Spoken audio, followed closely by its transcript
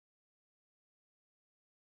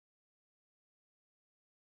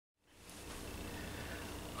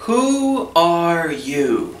Who are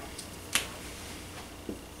you?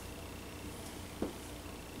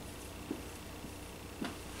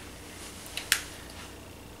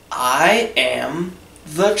 I am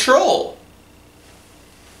the troll.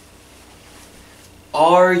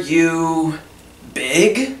 Are you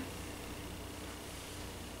big?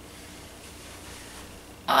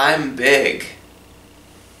 I'm big.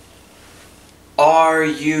 Are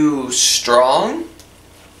you strong?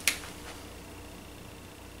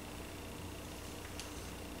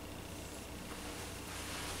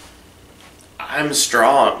 I'm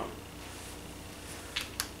strong.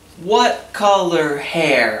 What color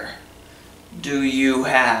hair do you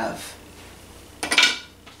have?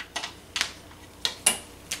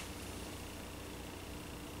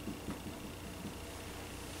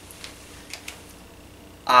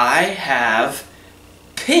 I have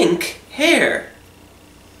pink hair.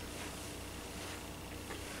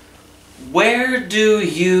 Where do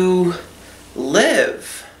you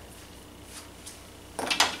live?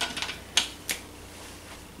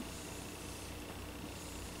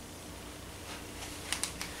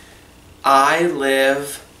 I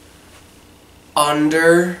live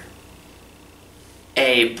under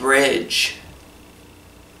a bridge.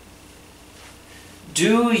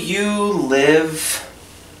 Do you live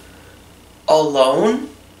alone?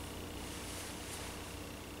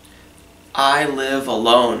 I live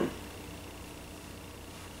alone.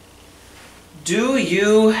 Do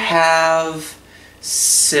you have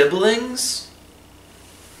siblings?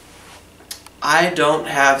 I don't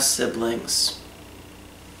have siblings.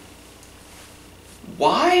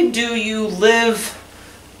 Why do you live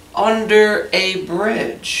under a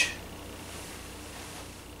bridge?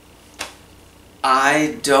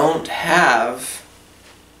 I don't have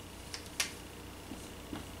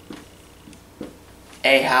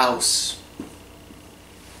a house.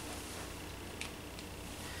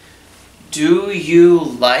 Do you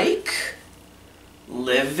like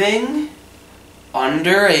living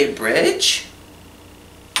under a bridge?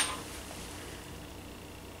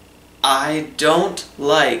 I don't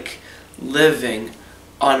like living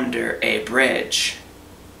under a bridge.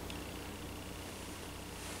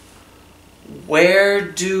 Where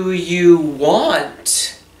do you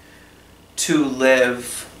want to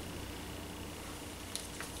live?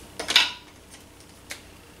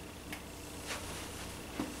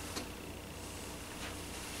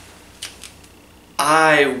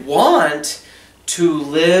 I want to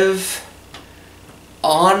live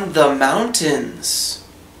on the mountains.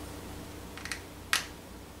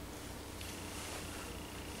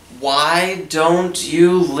 Why don't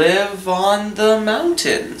you live on the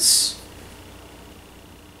mountains?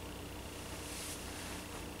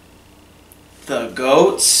 The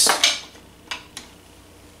goats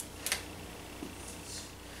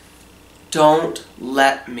don't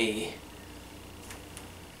let me.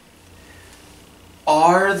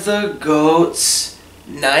 Are the goats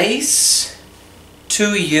nice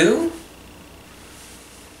to you?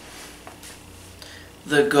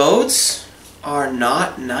 The goats are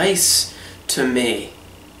not nice to me.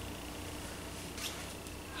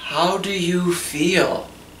 How do you feel?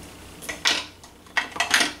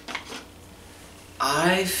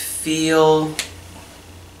 I feel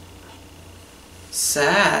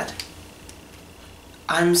sad.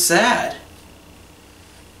 I'm sad.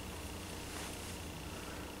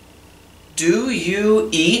 Do you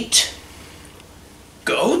eat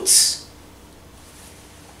goats?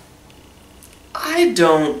 I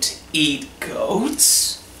don't eat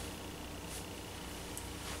goats.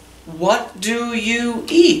 What do you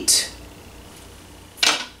eat?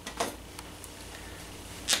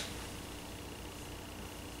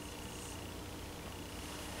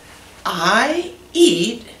 I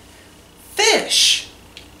eat fish.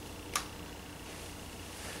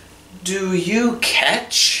 Do you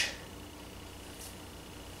catch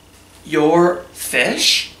your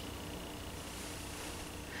fish?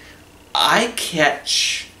 I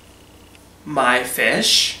catch my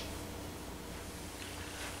fish.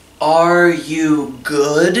 Are you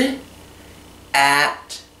good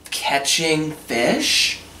at catching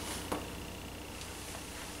fish?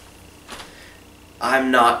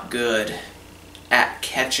 I'm not good at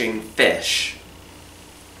catching fish.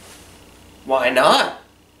 Why not?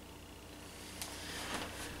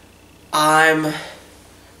 I'm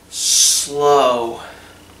slow.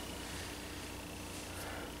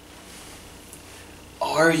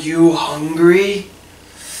 Are you hungry?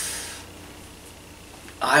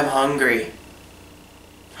 I'm hungry.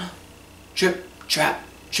 Chip, trap,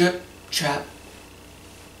 chip, trap.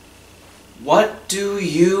 What do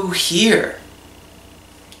you hear?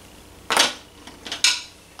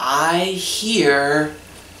 I hear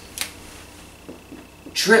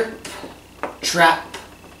Trip, trap,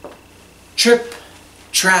 trip,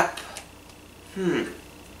 trap.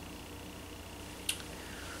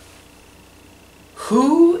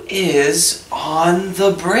 Who is on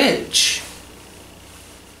the bridge?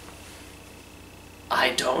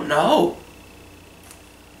 I don't know.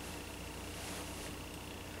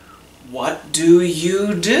 What do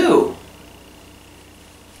you do?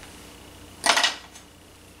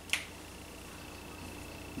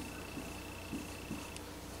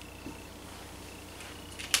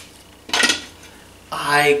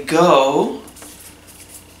 I go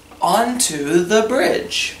onto the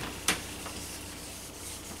bridge.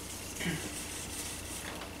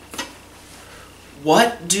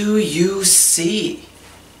 What do you see?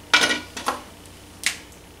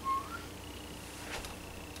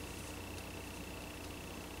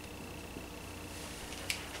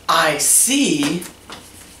 I see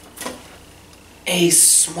a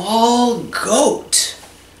small goat.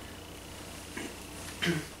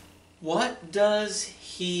 What does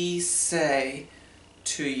he say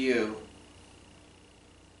to you?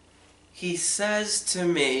 He says to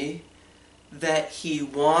me that he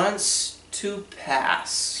wants to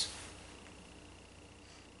pass.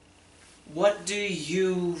 What do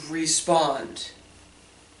you respond?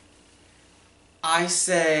 I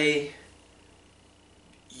say,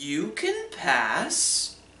 you can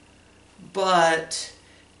pass, but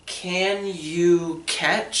can you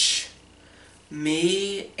catch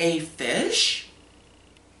me a fish?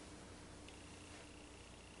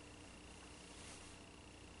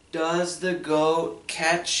 Does the goat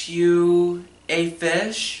catch you a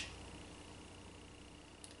fish?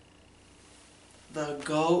 The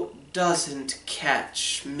goat doesn't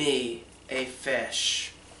catch me a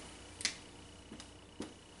fish.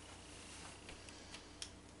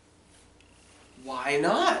 Why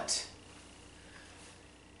not?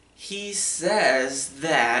 He says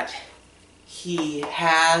that he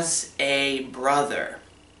has a brother.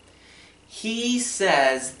 He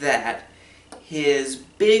says that his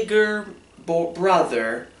bigger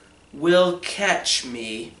brother will catch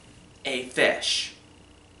me a fish.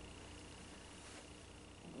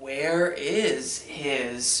 Where is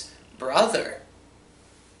his brother?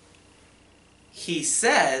 He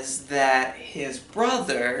says that his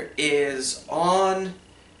brother is on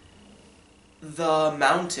the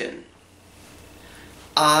mountain.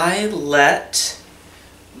 I let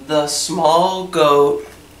the small goat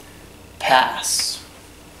pass.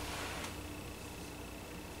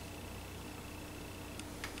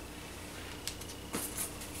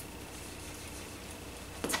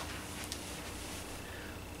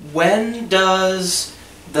 When does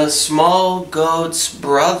the small goat's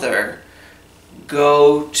brother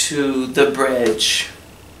go to the bridge?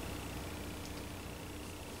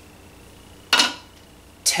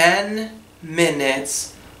 10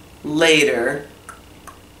 minutes later,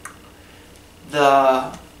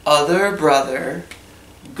 the other brother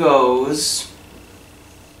goes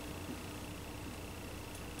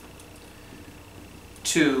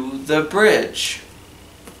to the bridge.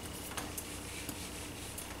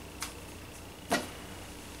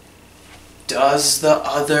 Does the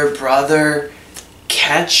other brother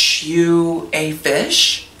catch you a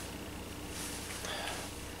fish?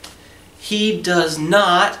 He does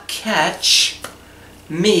not catch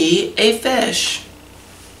me a fish.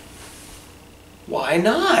 Why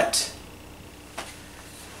not?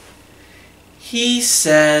 He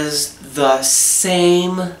says the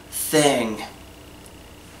same thing,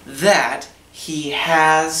 that he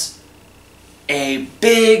has a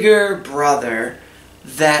bigger brother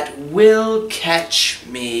that will catch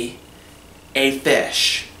me a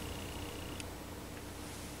fish.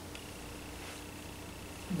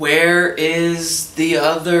 Where is the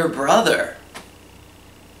other brother?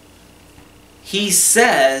 He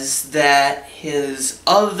says that his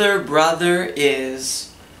other brother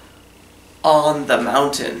is on the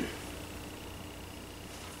mountain.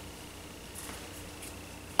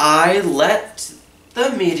 I let the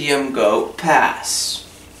medium goat pass.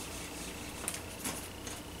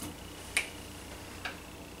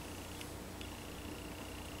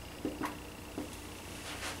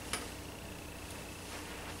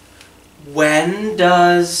 When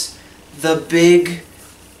does the big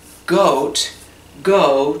goat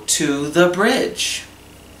go to the bridge?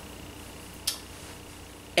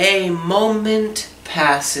 A moment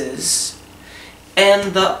passes,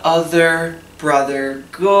 and the other brother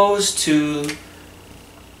goes to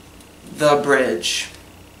the bridge.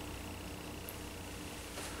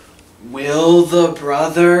 Will the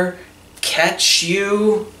brother catch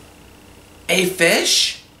you a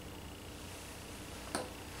fish?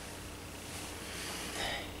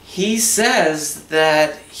 He says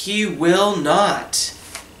that he will not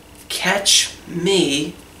catch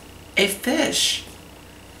me a fish.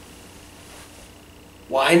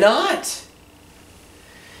 Why not?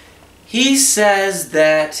 He says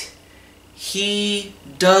that he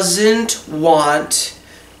doesn't want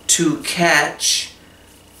to catch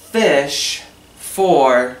fish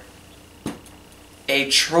for a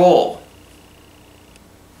troll.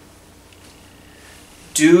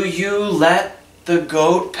 Do you let the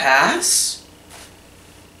goat pass?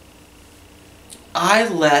 I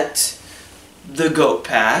let the goat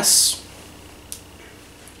pass.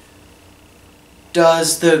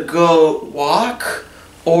 Does the goat walk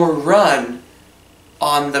or run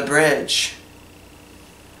on the bridge?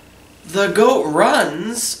 The goat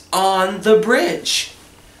runs on the bridge.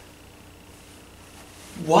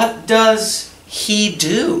 What does he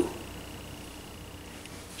do?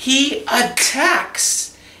 He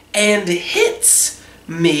attacks and hits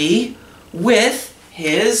me with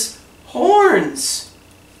his horns.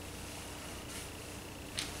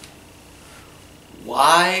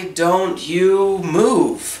 Why don't you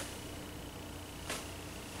move?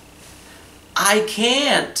 I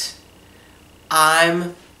can't.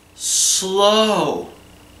 I'm slow.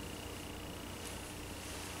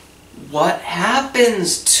 What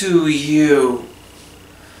happens to you?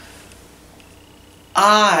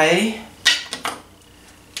 I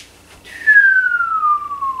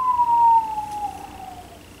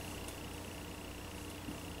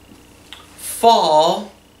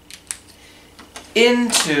fall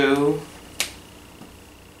into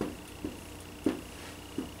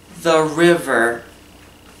the river.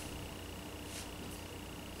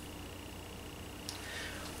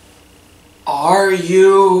 Are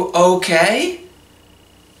you okay?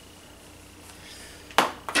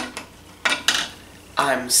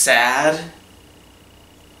 I'm sad.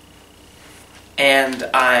 And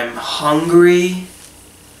I'm hungry.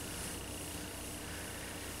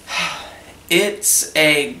 It's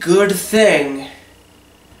a good thing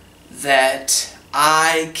that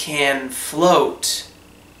I can float